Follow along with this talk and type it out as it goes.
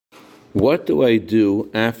What do I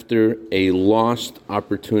do after a lost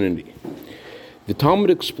opportunity? The Talmud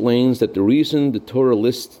explains that the reason the Torah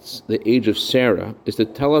lists the age of Sarah is to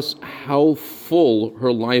tell us how full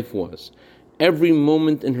her life was. Every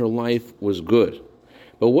moment in her life was good.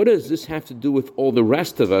 But what does this have to do with all the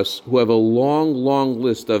rest of us who have a long, long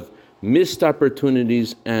list of missed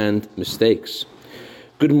opportunities and mistakes?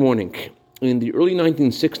 Good morning. In the early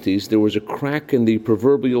 1960s, there was a crack in the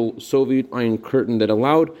proverbial Soviet Iron Curtain that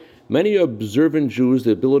allowed many observant Jews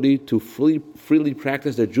the ability to freely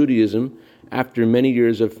practice their Judaism after many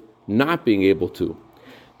years of not being able to.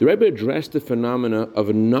 The Rebbe addressed the phenomena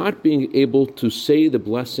of not being able to say the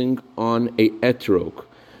blessing on a etrog.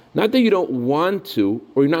 Not that you don't want to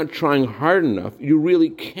or you're not trying hard enough, you really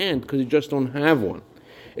can't because you just don't have one.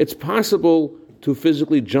 It's possible to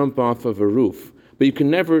physically jump off of a roof, but you can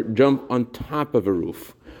never jump on top of a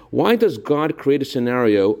roof. Why does God create a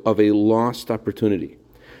scenario of a lost opportunity?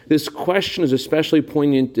 This question is especially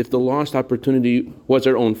poignant if the lost opportunity was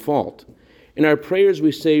our own fault. In our prayers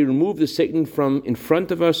we say, remove the Satan from in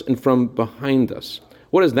front of us and from behind us.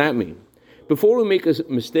 What does that mean? Before we make a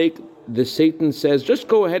mistake, the Satan says, just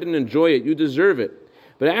go ahead and enjoy it, you deserve it.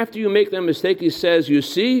 But after you make that mistake, he says, you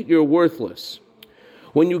see, you're worthless.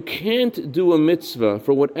 When you can't do a mitzvah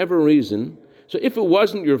for whatever reason, so if it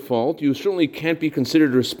wasn't your fault, you certainly can't be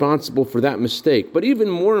considered responsible for that mistake. But even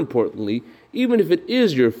more importantly, even if it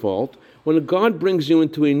is your fault, when God brings you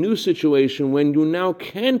into a new situation when you now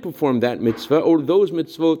can perform that mitzvah or those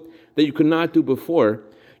mitzvot that you could not do before,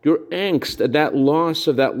 your angst at that loss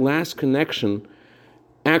of that last connection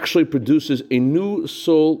actually produces a new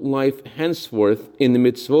soul life henceforth in the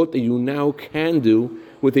mitzvot that you now can do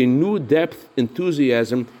with a new depth,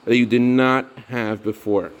 enthusiasm that you did not have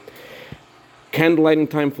before. Candlelighting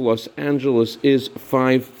time for Los Angeles is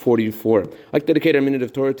 5:44. I'd like to dedicate our minute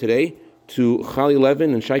of Torah today to Chali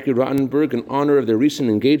Levin and Shaiki Rottenberg in honor of their recent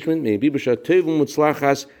engagement. May Bibasha Tevu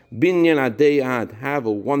Mutzlachas Binyan Adei Ad. Have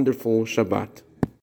a wonderful Shabbat.